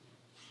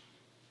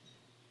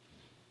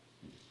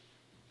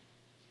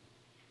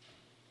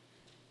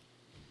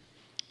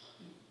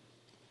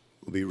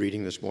We'll be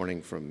reading this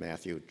morning from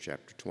Matthew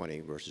chapter 20,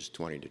 verses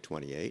 20 to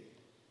 28.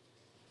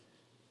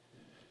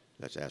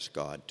 Let's ask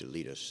God to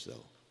lead us,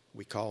 though.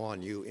 We call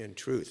on you in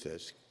truth,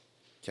 as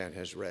Ken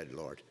has read,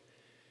 Lord.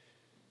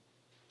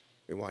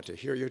 We want to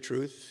hear your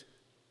truth.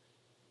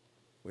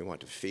 We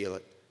want to feel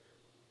it.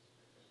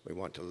 We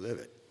want to live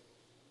it.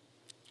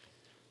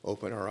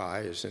 Open our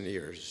eyes and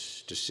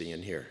ears to see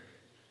and hear.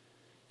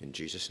 In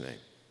Jesus' name,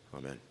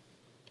 amen.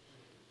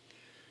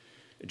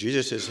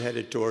 Jesus is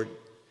headed toward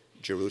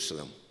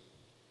Jerusalem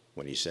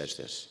when he says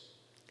this.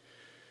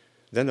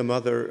 Then the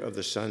mother of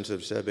the sons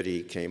of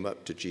Zebedee came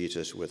up to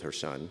Jesus with her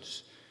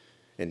sons,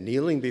 and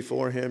kneeling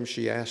before him,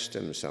 she asked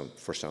him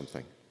for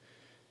something.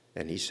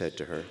 And he said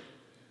to her,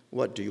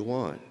 "What do you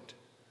want?"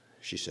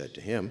 She said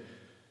to him,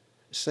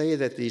 "Say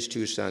that these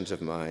two sons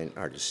of mine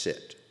are to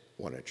sit,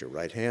 one at your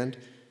right hand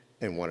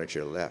and one at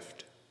your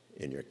left,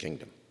 in your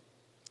kingdom."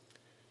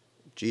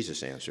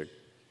 Jesus answered,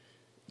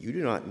 "You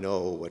do not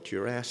know what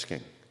you're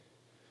asking.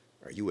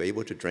 Are you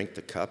able to drink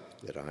the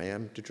cup that I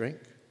am to drink?"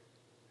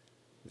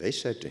 They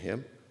said to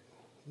him,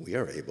 "We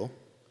are able."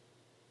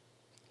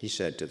 He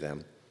said to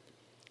them,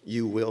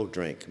 "You will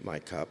drink my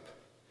cup,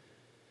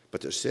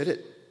 but to sit at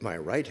my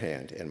right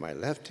hand and my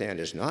left hand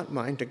is not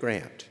mine to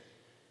grant,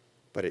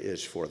 but it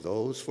is for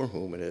those for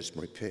whom it has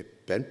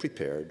been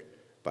prepared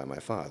by my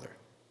Father."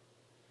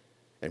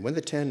 And when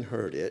the 10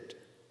 heard it,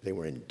 they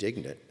were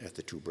indignant at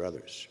the two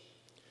brothers.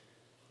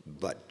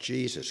 But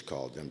Jesus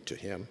called them to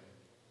him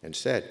and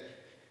said,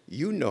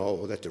 "You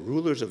know that the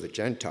rulers of the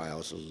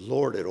Gentiles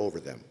lord it over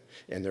them,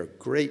 and their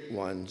great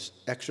ones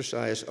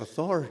exercise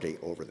authority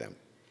over them.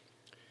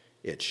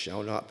 It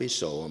shall not be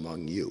so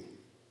among you.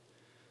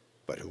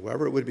 But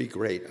whoever would be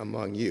great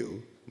among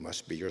you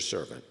must be your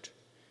servant,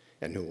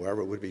 and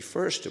whoever would be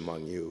first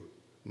among you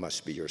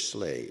must be your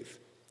slave,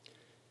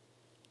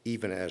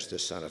 even as the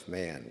Son of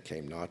Man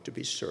came not to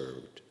be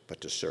served,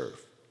 but to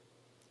serve,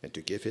 and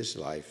to give his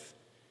life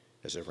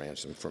as a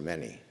ransom for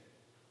many."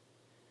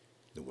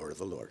 The word of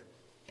the Lord.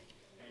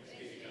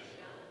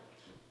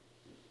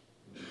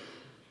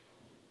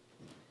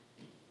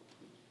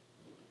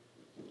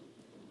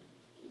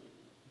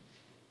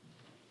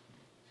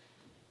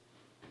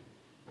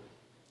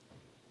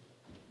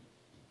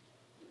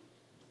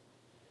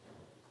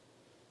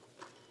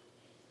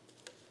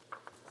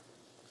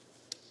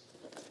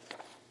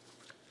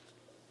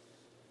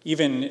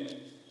 Even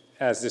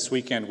as this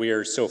weekend we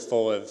are so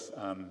full of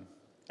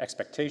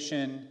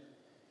expectation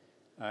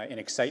and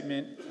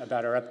excitement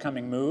about our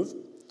upcoming move,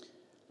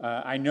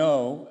 I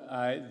know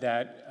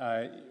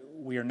that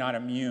we are not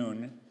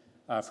immune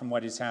from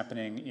what is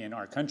happening in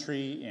our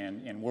country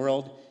and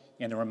world,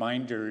 and the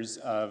reminders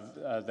of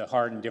the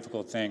hard and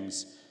difficult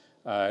things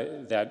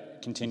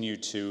that continue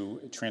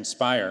to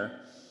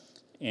transpire.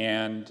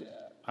 And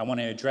I want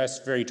to address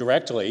very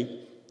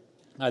directly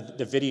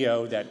the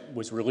video that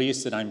was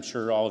released, that I'm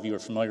sure all of you are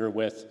familiar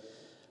with,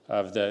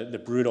 of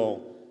the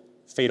brutal,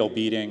 fatal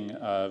beating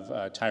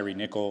of Tyree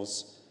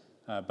Nichols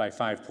by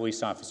 5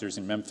 police officers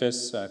in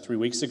Memphis 3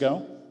 weeks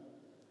ago.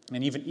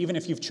 And even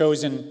if you've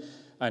chosen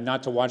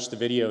not to watch the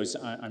videos,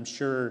 I'm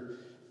sure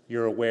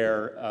you're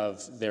aware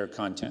of their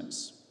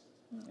contents.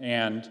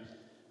 And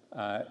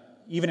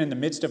even in the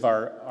midst of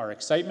our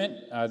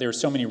excitement, there are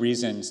so many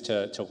reasons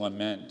to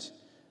lament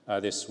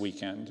this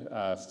weekend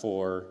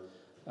for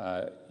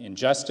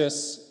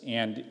injustice,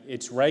 and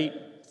it's right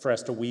for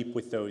us to weep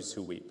with those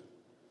who weep.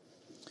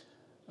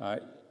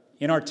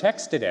 In our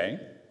text today,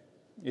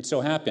 it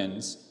so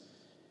happens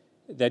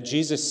that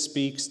Jesus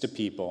speaks to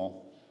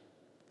people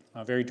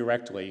very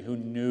directly who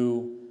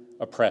knew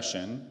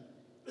oppression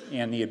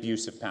and the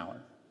abuse of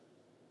power.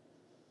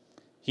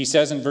 He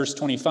says in verse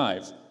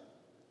 25,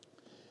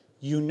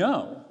 "You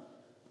know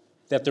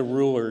that the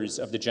rulers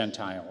of the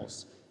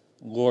Gentiles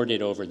lord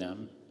it over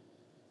them,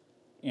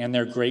 and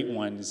their great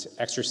ones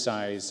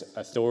exercise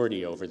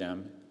authority over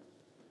them.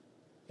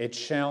 It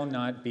shall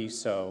not be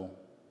so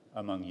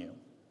among you."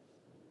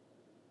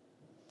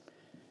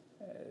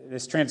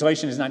 This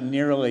translation is not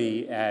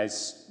nearly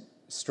as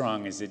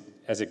strong as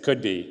it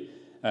could be.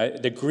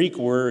 The Greek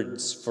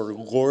words for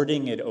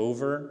lording it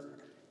over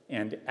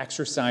and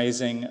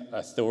exercising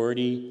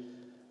authority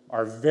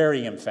are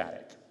very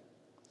emphatic.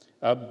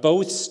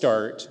 Both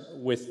start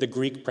with the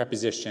Greek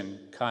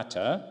preposition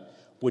kata,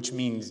 which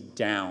means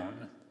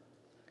down.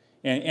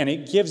 And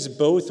it gives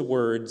both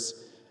words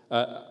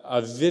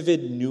a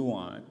vivid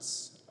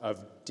nuance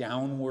of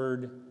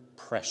downward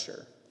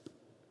pressure.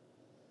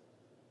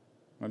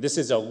 Now, this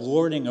is a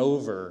lording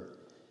over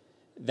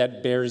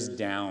that bears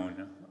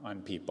down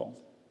on people,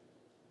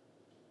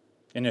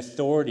 an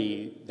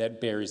authority that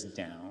bears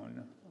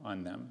down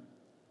on them.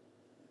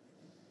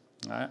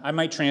 I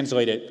might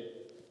translate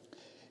it,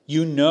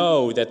 "You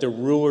know that the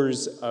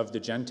rulers of the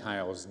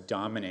Gentiles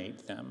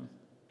dominate them,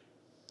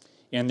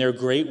 and their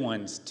great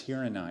ones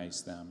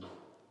tyrannize them.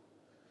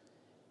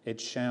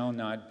 It shall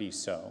not be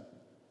so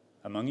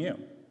among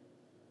you."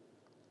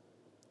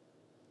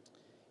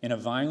 In a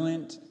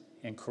violent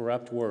and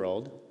corrupt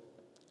world,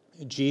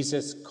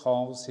 Jesus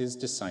calls his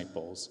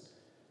disciples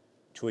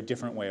to a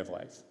different way of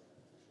life.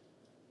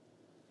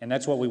 And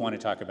that's what we want to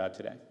talk about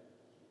today.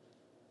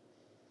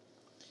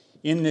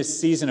 In this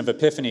season of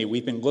Epiphany,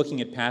 we've been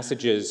looking at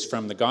passages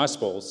from the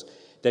Gospels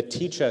that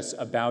teach us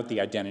about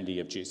the identity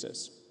of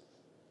Jesus.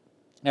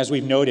 As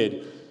we've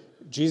noted,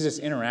 Jesus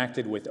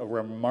interacted with a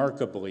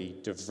remarkably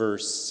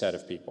diverse set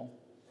of people.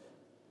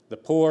 The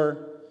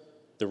poor,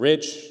 the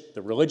rich,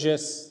 the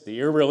religious, the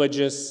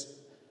irreligious,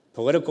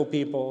 political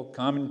people,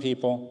 common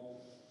people.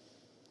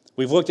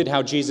 We've looked at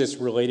how Jesus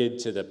related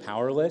to the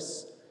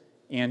powerless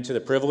and to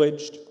the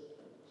privileged.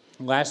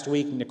 Last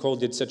week, Nicole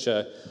did such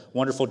a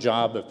wonderful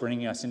job of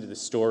bringing us into the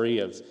story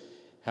of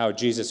how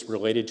Jesus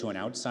related to an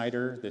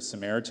outsider, the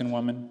Samaritan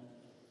woman.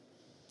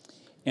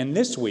 And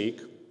this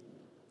week,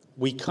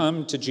 we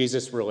come to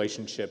Jesus'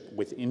 relationship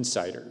with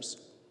insiders,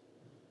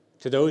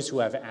 to those who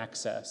have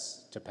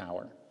access to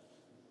power.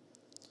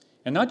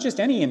 And not just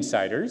any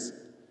insiders,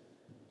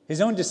 his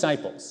own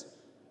disciples.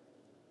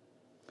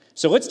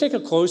 So let's take a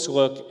close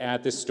look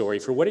at this story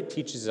for what it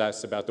teaches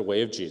us about the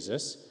way of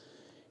Jesus.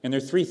 And there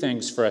are three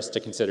things for us to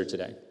consider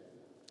today.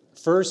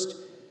 First,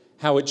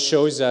 how it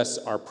shows us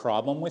our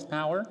problem with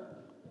power.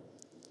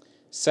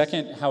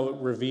 Second, how it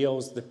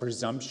reveals the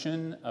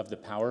presumption of the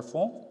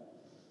powerful.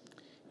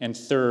 And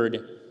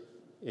third,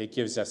 it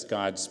gives us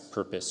God's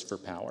purpose for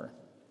power.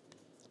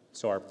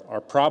 So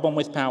our problem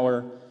with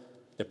power,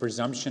 the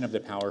presumption of the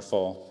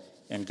powerful,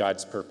 and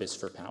God's purpose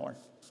for power.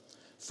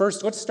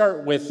 First, let's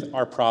start with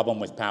our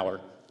problem with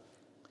power.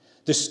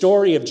 The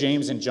story of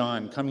James and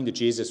John coming to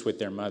Jesus with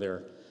their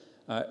mother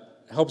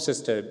helps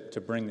us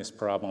to bring this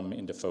problem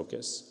into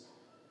focus.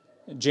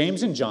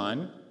 James and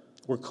John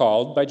were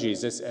called by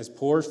Jesus as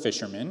poor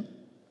fishermen,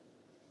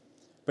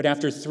 but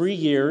after 3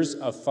 years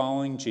of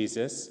following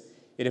Jesus,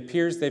 it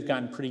appears they've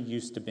gotten pretty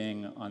used to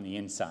being on the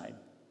inside.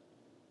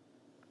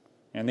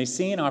 And they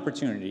see an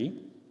opportunity,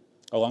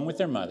 along with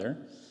their mother,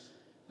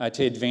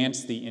 to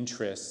advance the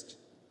interest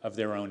of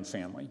their own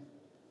family.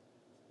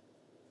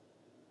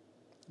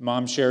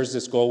 Mom shares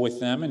this goal with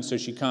them, and so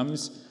she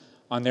comes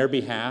on their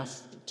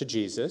behalf to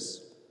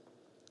Jesus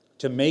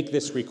to make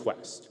this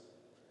request,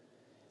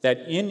 that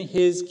in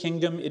his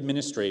kingdom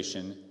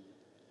administration,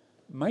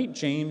 might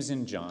James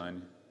and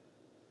John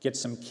get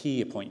some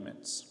key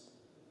appointments.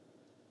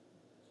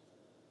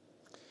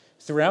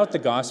 Throughout the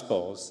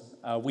Gospels,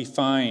 we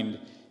find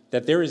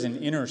that there is an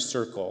inner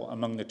circle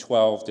among the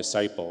 12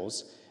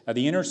 disciples.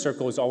 The inner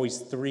circle is always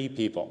 3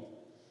 people: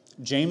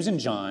 James and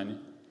John,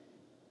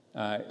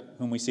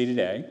 whom we see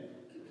today,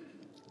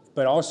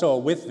 but also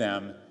with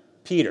them,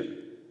 Peter.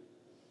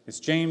 It's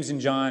James and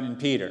John and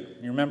Peter.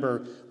 You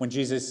remember when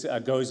Jesus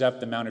goes up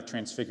the Mount of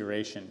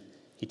Transfiguration,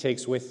 he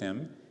takes with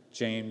him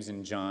James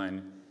and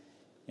John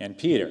and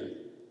Peter.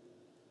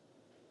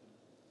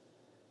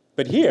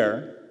 But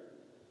here,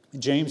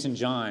 James and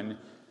John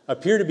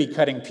appear to be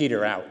cutting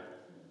Peter out.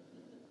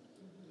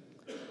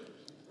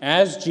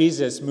 As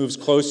Jesus moves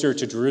closer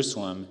to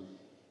Jerusalem,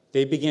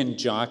 they begin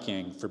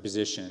jockeying for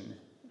position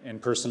and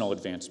personal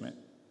advancement.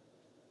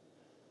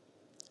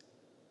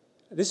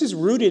 This is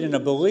rooted in a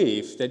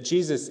belief that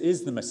Jesus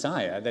is the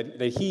Messiah,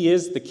 that he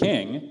is the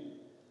king.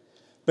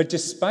 But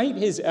despite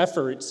his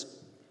efforts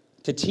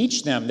to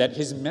teach them that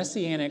his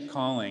messianic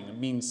calling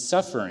means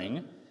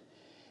suffering,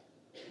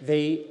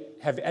 they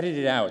have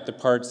edited out the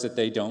parts that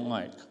they don't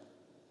like.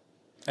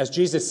 As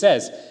Jesus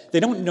says,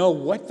 they don't know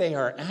what they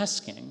are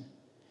asking.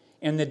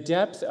 And the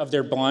depth of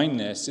their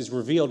blindness is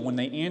revealed when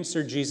they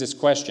answer Jesus'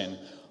 question,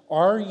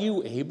 "Are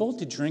you able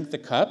to drink the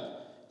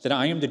cup that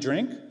I am to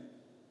drink?"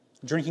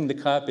 Drinking the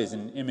cup is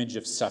an image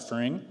of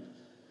suffering. And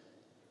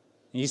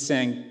he's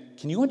saying,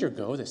 "Can you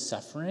undergo the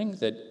suffering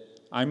that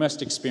I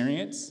must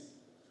experience?"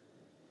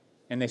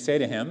 And they say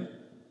to him,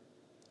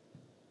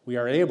 "We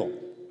are able."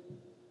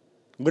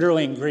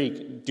 Literally in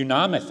Greek,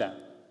 dunamitha.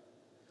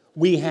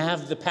 We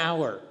have the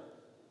power.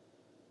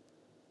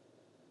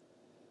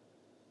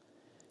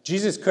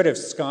 Jesus could have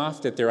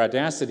scoffed at their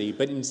audacity,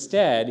 but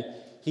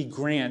instead, he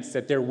grants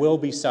that there will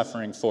be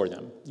suffering for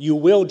them. "You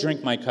will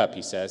drink my cup,"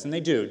 he says, and they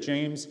do.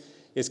 James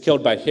is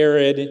killed by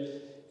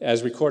Herod,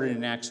 as recorded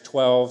in Acts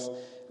 12.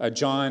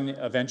 John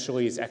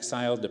eventually is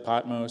exiled to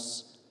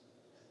Patmos.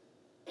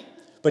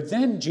 But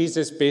then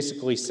Jesus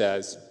basically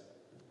says,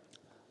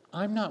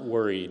 "I'm not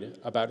worried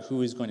about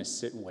who is going to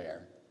sit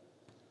where,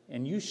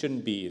 and you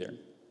shouldn't be either."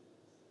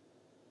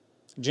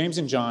 James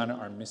and John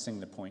are missing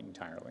the point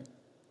entirely.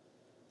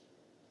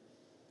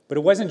 But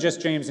it wasn't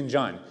just James and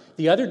John.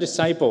 The other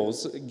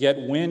disciples get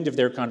wind of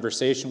their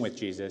conversation with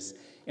Jesus,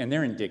 and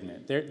they're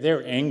indignant.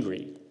 They're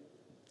angry.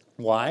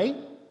 Why?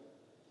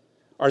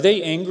 Are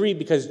they angry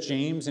because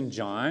James and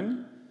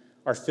John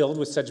are filled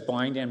with such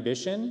blind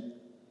ambition?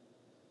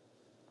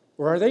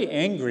 Or are they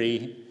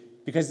angry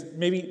because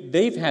maybe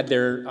they've had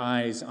their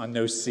eyes on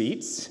those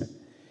seats,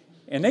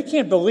 and they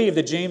can't believe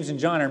that James and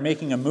John are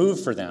making a move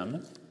for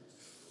them,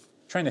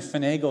 trying to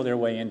finagle their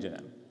way into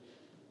them?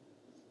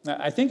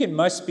 I think it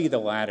must be the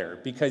latter,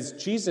 because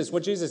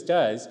what Jesus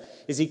does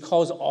is he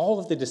calls all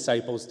of the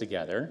disciples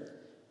together,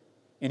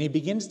 and he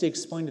begins to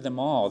explain to them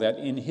all that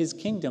in his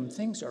kingdom,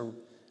 things are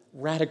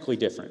radically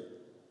different.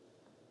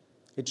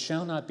 "It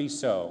shall not be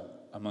so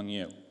among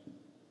you."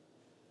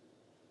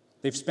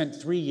 They've spent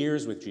 3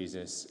 years with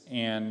Jesus,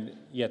 and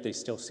yet they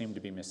still seem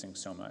to be missing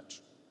so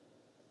much.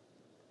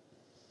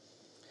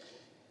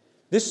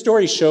 This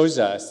story shows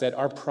us that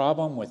our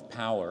problem with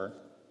power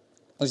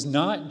is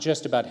not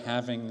just about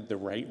having the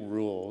right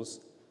rules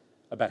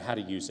about how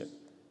to use it.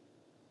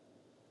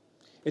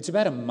 It's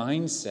about a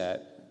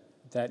mindset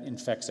that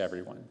infects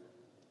everyone.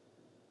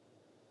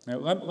 Now,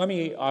 let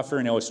me offer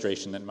an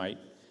illustration that might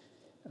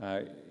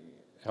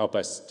help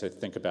us to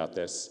think about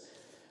this.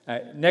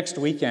 Next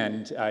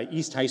weekend,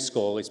 East High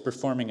School is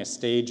performing a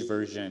stage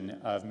version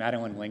of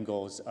Madeleine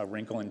L'Engle's A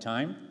Wrinkle in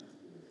Time.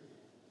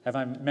 Have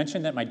I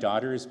mentioned that my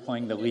daughter is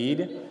playing the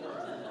lead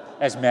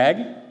as Meg?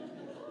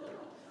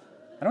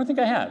 I don't think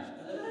I have.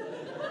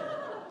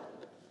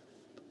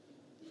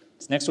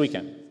 It's next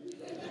weekend.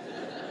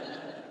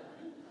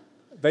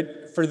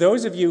 But for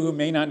those of you who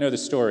may not know the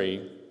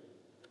story,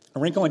 A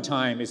Wrinkle in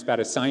Time is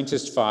about a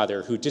scientist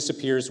father who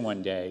disappears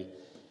one day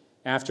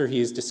after he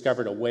has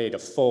discovered a way to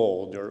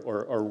fold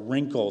or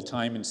wrinkle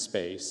time and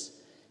space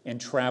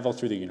and travel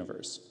through the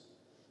universe.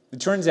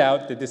 It turns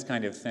out that this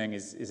kind of thing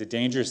is a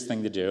dangerous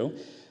thing to do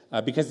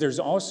because there's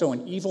also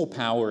an evil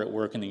power at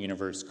work in the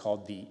universe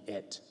called the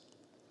It.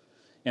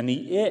 And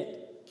the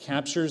It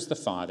captures the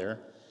father,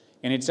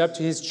 and it's up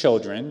to his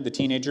children, the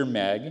teenager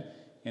Meg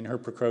and her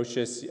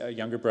precocious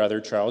younger brother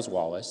Charles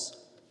Wallace,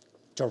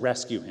 to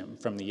rescue him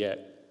from the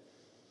It.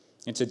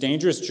 It's a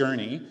dangerous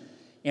journey,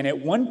 and at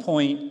one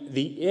point,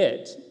 the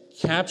It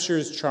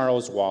captures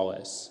Charles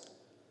Wallace.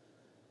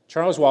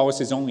 Charles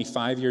Wallace is only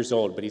 5 years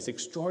old, but he's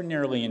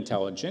extraordinarily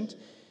intelligent,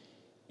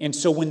 and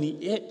so when the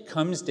It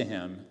comes to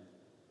him,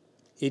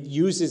 it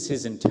uses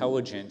his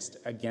intelligence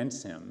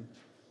against him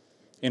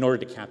in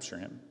order to capture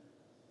him.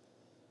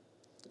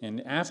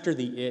 And after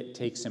the It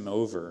takes him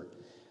over,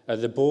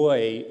 the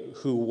boy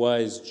who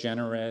was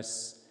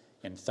generous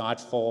and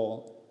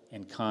thoughtful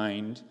and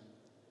kind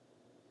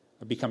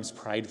becomes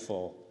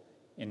prideful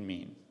and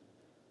mean.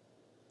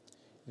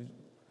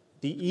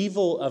 The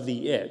evil of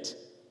the It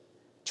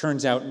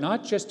turns out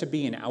not just to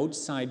be an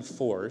outside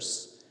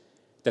force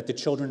that the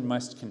children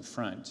must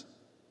confront,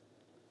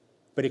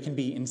 but it can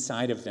be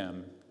inside of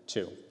them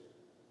too.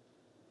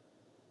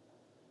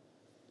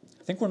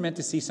 I think we're meant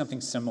to see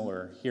something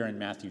similar here in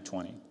Matthew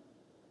 20.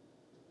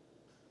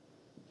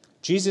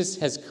 Jesus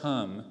has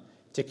come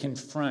to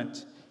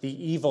confront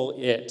the evil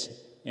It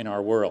in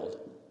our world.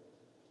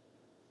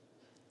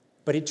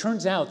 But it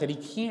turns out that he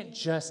can't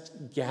just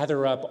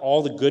gather up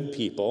all the good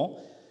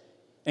people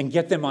and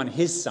get them on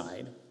his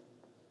side.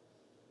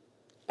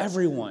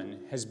 Everyone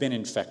has been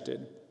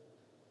infected.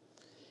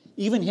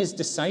 Even his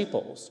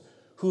disciples,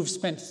 who've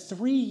spent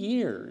 3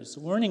 years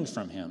learning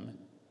from him,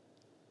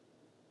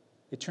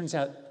 it turns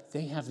out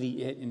they have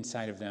the It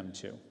inside of them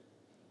too.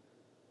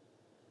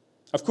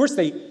 Of course,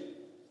 they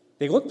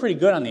look pretty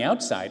good on the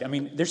outside. I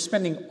mean, they're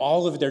spending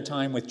all of their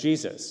time with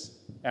Jesus,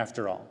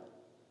 after all.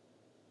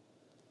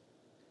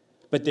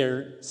 But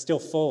they're still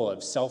full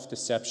of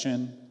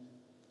self-deception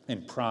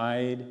and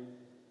pride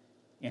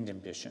and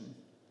ambition.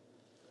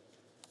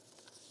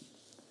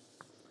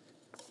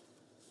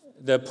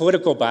 The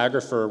political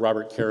biographer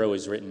Robert Caro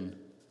has written,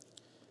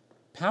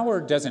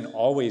 "Power doesn't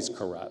always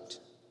corrupt,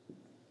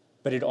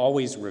 but it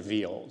always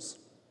reveals."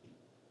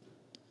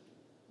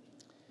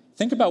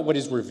 Think about what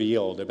is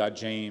revealed about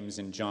James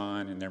and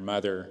John and their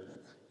mother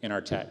in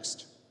our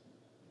text.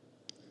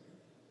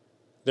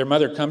 Their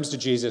mother comes to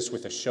Jesus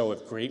with a show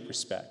of great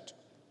respect.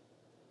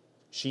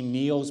 She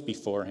kneels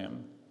before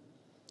him.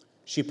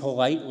 She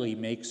politely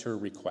makes her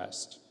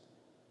request.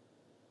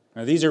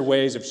 Now, these are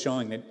ways of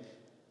showing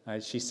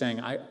that she's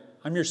saying,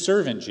 I'm your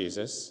servant,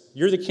 Jesus.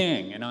 You're the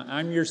king, and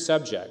I'm your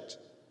subject.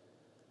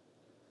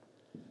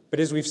 But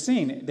as we've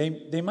seen,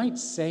 they might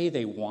say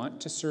they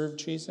want to serve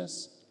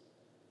Jesus,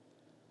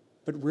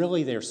 but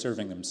really they're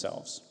serving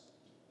themselves.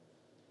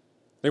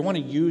 They want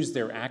to use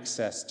their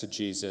access to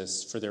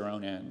Jesus for their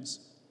own ends.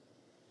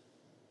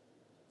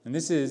 And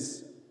this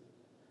is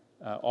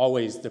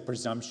always the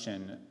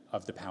presumption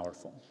of the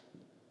powerful,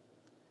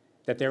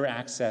 that their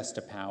access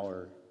to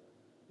power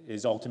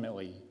is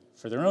ultimately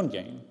for their own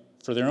gain,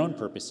 for their own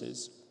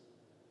purposes.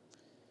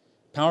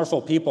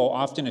 Powerful people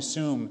often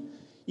assume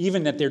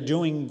even that they're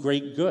doing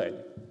great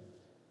good.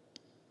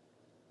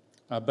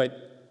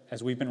 But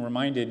as we've been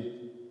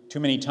reminded too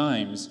many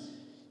times,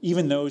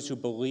 even those who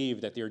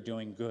believe that they're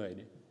doing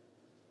good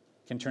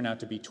can turn out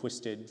to be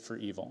twisted for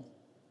evil.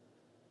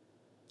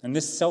 And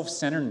this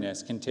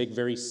self-centeredness can take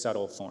very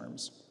subtle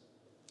forms.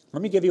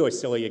 Let me give you a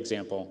silly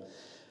example.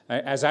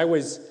 As I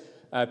was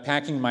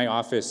packing my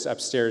office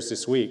upstairs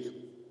this week,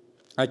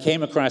 I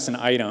came across an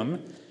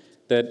item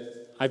that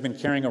I've been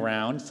carrying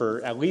around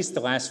for at least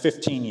the last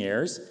 15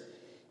 years.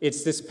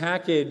 It's this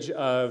package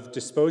of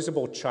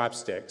disposable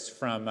chopsticks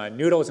from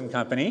Noodles &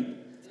 Company.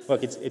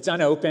 Look, it's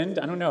unopened.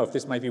 I don't know if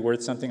this might be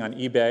worth something on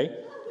eBay.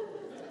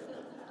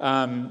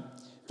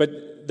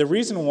 But the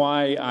reason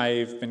why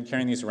I've been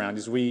carrying these around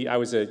is I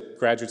was a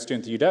graduate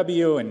student at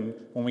UW, and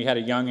when we had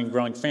a young and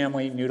growing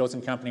family, Noodles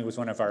 & Company was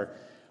one of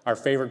our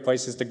favorite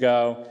places to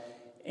go.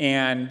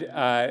 And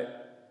I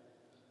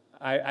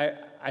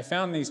I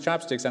found these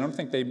chopsticks. I don't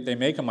think they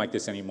make them like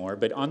this anymore,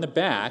 but on the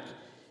back,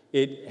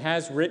 it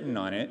has written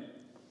on it,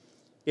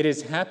 "It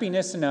is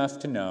happiness enough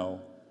to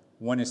know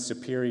one is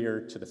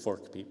superior to the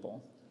fork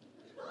people."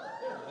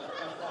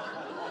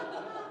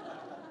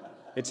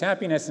 It's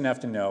happiness enough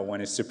to know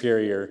one is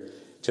superior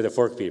to the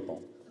fork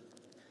people.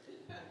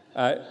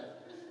 I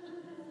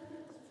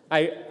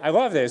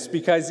love this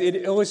because it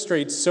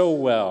illustrates so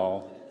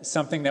well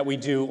something that we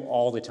do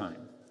all the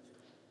time.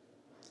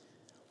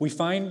 We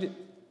find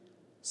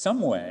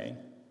some way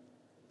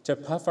to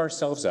puff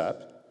ourselves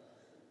up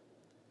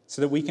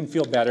so that we can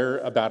feel better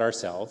about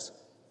ourselves,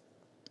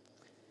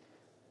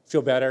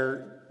 feel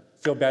better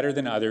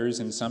than others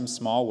in some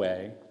small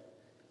way,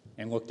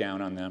 and look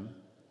down on them.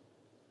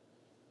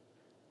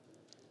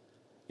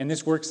 And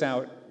this works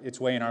out its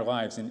way in our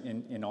lives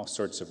in all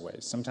sorts of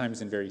ways,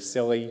 sometimes in very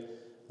silly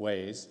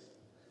ways.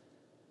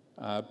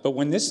 But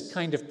when this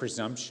kind of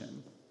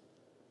presumption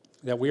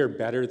that we are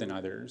better than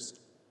others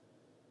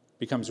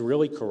becomes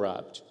really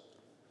corrupt,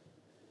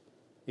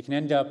 it can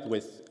end up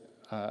with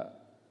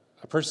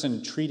a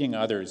person treating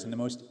others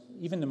in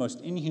even the most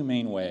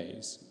inhumane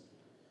ways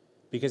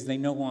because they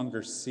no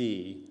longer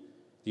see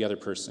the other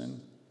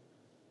person.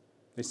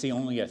 They see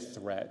only a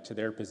threat to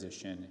their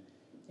position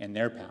and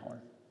their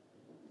power.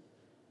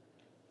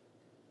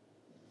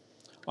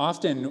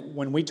 Often,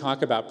 when we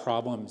talk about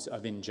problems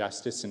of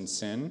injustice and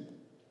sin,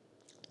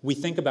 we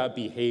think about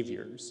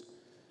behaviors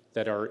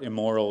that are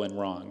immoral and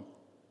wrong.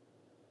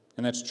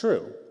 And that's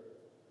true.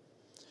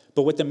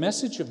 But what the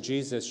message of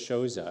Jesus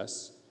shows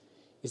us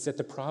is that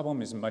the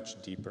problem is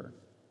much deeper.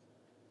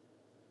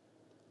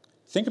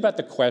 Think about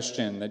the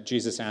question that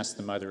Jesus asked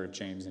the mother of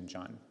James and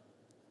John.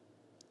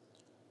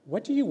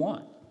 What do you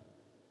want?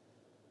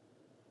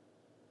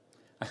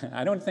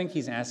 I don't think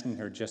he's asking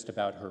her just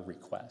about her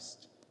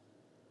request.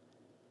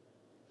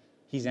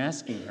 He's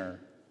asking her,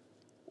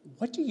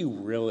 what do you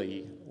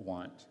really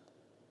want?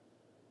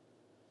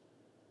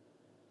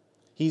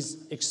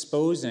 He's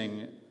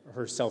exposing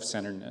her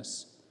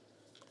self-centeredness.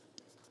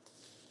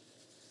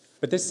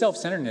 But this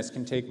self-centeredness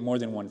can take more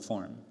than one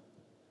form.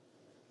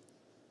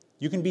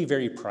 You can be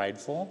very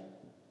prideful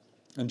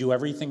and do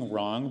everything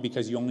wrong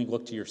because you only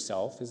look to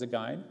yourself as a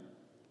guide.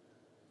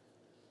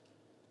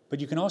 But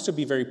you can also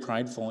be very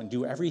prideful and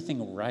do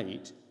everything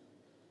right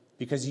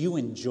because you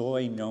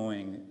enjoy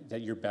knowing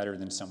that you're better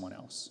than someone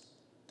else,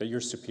 that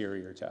you're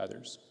superior to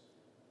others.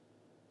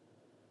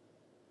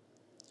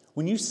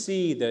 When you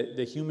see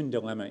the human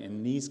dilemma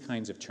in these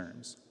kinds of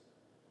terms,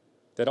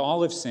 that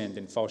all have sinned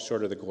and fall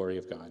short of the glory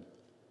of God,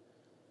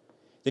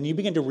 then you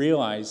begin to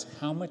realize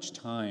how much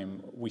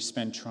time we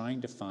spend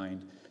trying to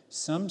find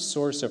some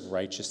source of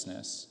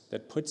righteousness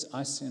that puts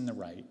us in the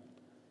right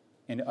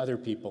and other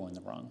people in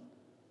the wrong.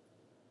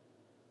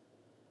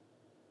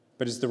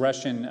 But as the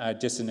Russian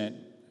dissident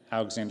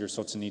Alexander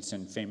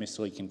Solzhenitsyn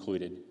famously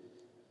concluded,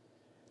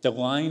 the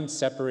line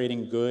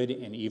separating good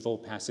and evil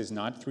passes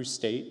not through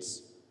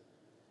states,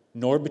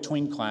 nor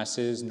between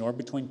classes, nor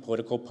between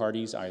political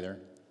parties either,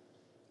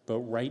 but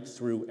right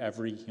through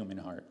every human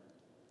heart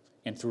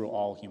and through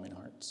all human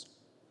hearts.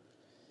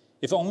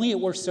 If only it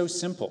were so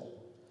simple.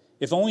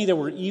 If only there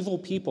were evil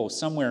people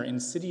somewhere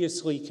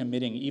insidiously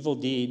committing evil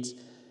deeds,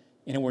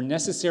 and it were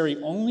necessary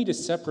only to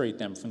separate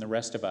them from the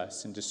rest of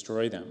us and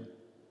destroy them.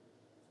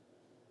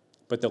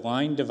 But the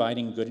line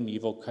dividing good and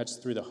evil cuts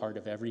through the heart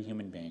of every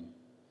human being.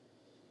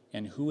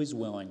 And who is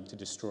willing to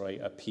destroy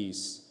a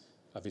piece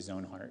of his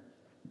own heart?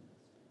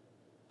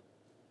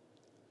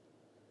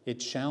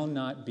 It shall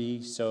not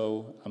be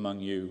so among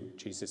you,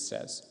 Jesus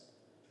says.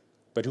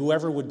 But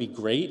whoever would be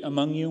great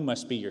among you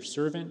must be your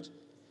servant,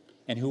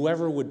 and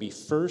whoever would be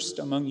first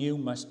among you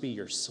must be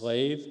your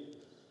slave,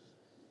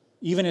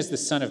 even as the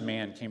Son of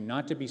Man came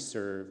not to be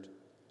served,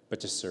 but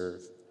to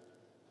serve,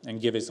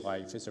 and give his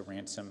life as a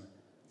ransom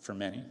for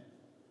many.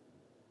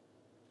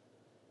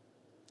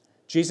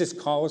 Jesus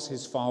calls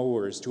his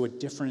followers to a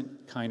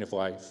different kind of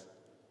life,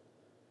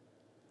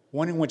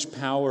 one in which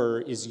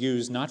power is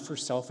used not for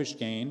selfish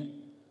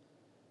gain,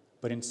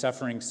 but in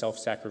suffering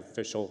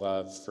self-sacrificial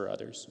love for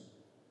others.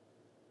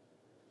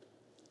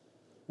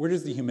 Where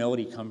does the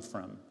humility come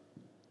from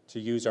to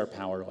use our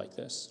power like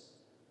this?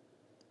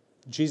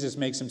 Jesus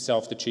makes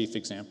himself the chief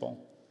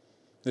example.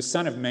 The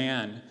Son of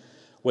Man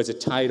was a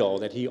title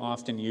that he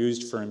often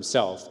used for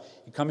himself.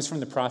 It comes from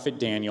the prophet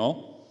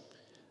Daniel,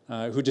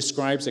 who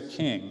describes a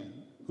king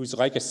who's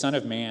like a son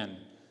of man,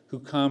 who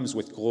comes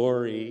with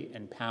glory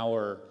and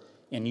power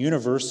and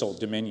universal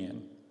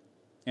dominion.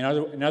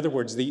 In other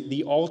words,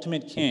 the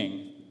ultimate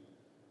king,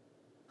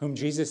 whom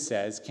Jesus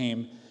says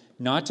came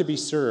not to be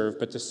served,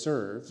 but to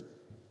serve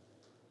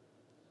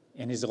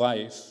in his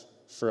life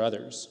for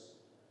others.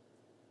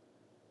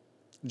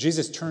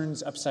 Jesus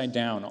turns upside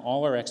down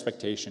all our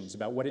expectations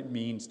about what it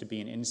means to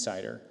be an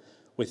insider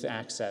with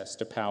access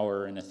to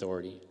power and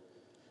authority.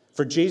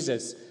 For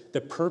Jesus,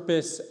 the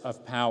purpose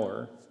of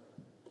power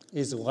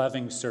is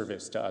loving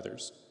service to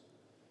others.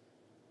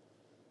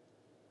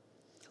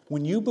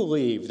 When you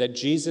believe that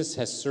Jesus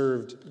has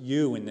served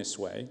you in this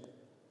way,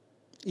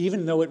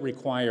 even though it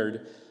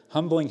required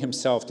humbling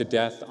himself to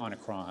death on a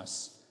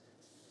cross,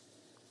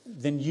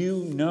 then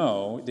you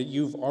know that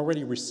you've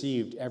already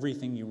received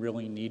everything you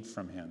really need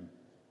from him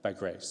by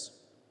grace.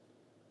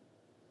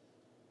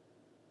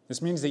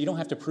 This means that you don't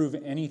have to prove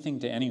anything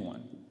to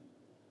anyone.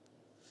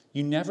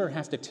 You never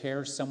have to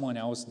tear someone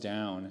else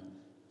down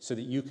so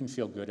that you can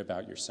feel good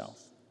about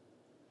yourself.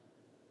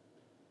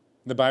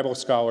 The Bible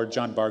scholar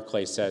John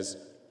Barclay says,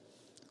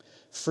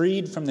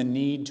 freed from the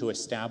need to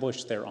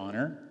establish their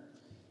honor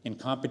in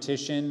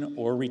competition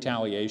or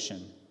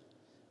retaliation,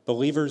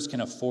 believers can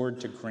afford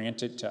to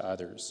grant it to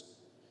others.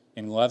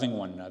 In loving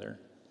one another,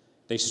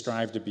 they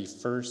strive to be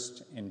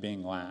first in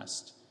being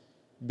last,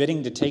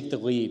 bidding to take the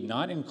lead,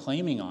 not in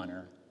claiming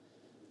honor,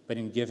 but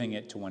in giving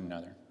it to one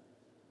another.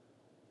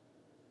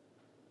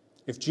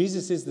 If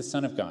Jesus is the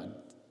Son of God,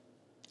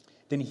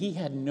 then he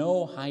had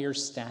no higher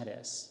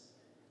status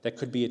that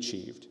could be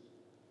achieved.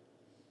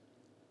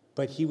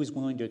 But he was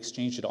willing to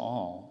exchange it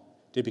all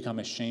to become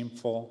a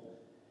shameful,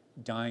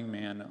 dying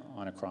man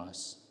on a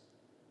cross,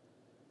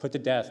 put to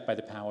death by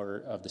the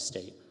power of the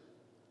state.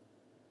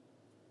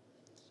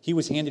 He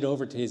was handed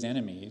over to his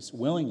enemies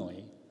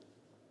willingly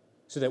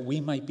so that we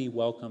might be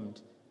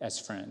welcomed as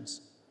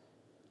friends.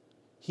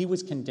 He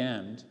was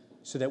condemned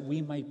so that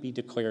we might be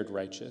declared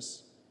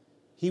righteous.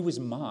 He was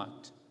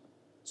mocked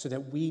so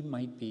that we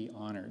might be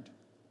honored.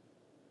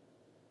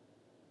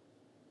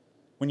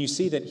 When you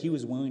see that he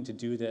was willing to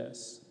do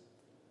this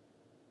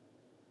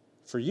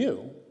for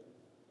you,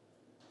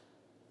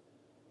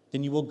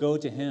 then you will go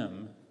to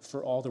him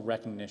for all the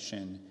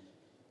recognition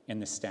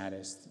and the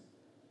status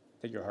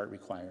that your heart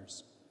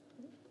requires.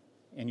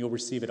 And you'll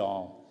receive it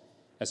all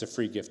as a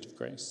free gift of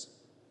grace.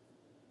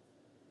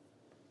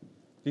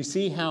 Do you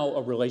see how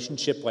a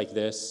relationship like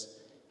this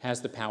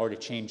has the power to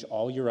change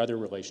all your other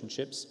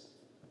relationships?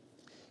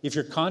 If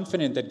you're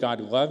confident that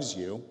God loves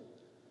you,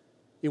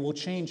 it will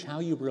change how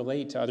you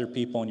relate to other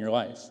people in your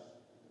life.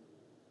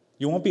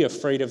 You won't be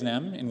afraid of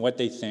them and what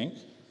they think,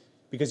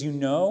 because you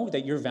know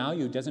that your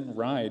value doesn't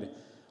ride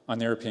on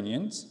their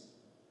opinions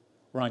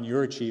or on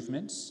your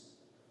achievements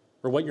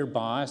or what your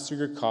boss or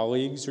your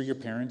colleagues or your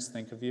parents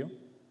think of you.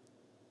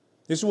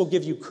 This will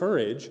give you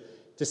courage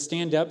to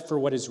stand up for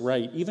what is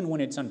right, even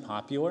when it's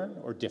unpopular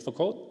or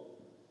difficult.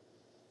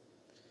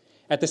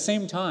 At the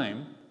same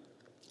time,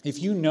 if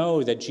you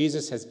know that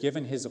Jesus has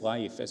given his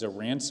life as a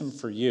ransom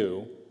for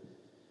you,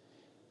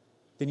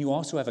 then you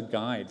also have a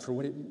guide for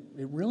what it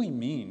really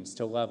means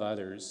to love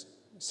others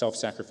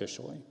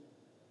self-sacrificially.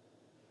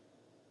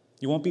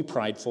 You won't be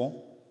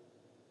prideful.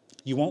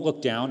 You won't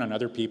look down on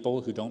other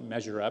people who don't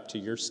measure up to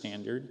your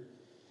standard,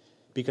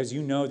 because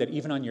you know that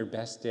even on your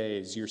best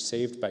days, you're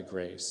saved by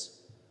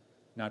grace,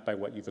 not by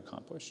what you've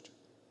accomplished.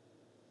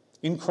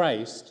 In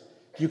Christ,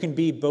 you can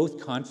be both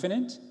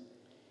confident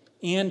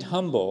and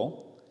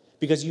humble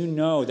because you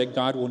know that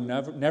God will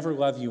never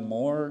love you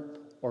more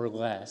or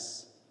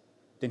less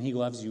than he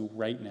loves you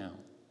right now.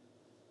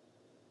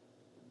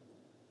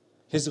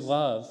 His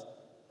love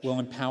will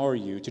empower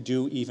you to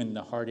do even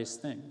the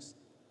hardest things,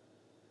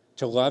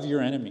 to love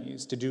your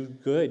enemies, to do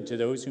good to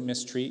those who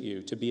mistreat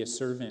you, to be a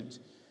servant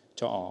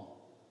to all.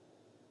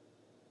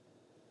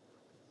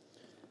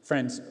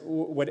 Friends,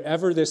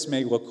 whatever this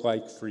may look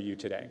like for you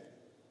today,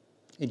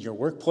 in your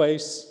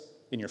workplace,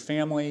 in your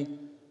family,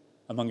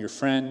 among your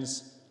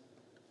friends,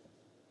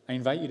 I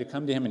invite you to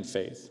come to him in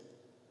faith,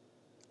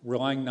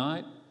 relying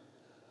not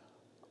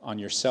on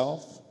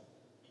yourself,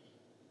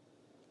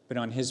 but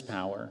on his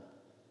power,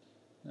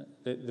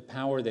 the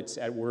power that's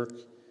at work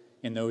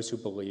in those who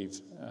believe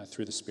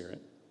through the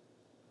Spirit.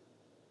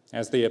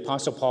 As the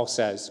Apostle Paul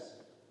says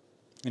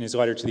in his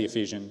letter to the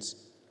Ephesians,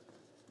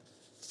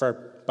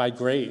 "For by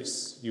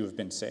grace you have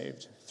been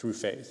saved through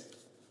faith.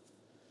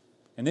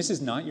 And this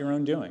is not your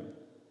own doing.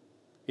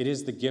 It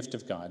is the gift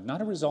of God,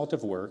 not a result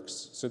of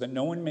works, so that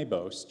no one may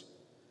boast.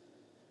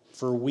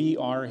 For we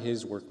are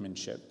his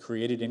workmanship,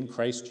 created in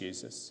Christ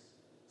Jesus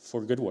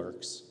for good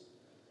works,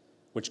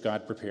 which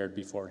God prepared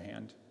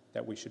beforehand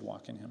that we should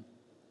walk in him."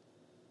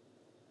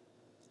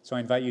 So I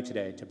invite you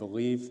today to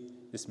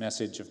believe this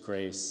message of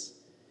grace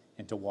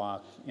and to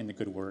walk in the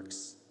good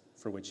works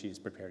for which he has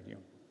prepared you.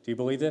 Do you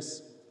believe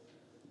this?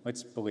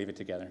 Let's believe it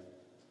together.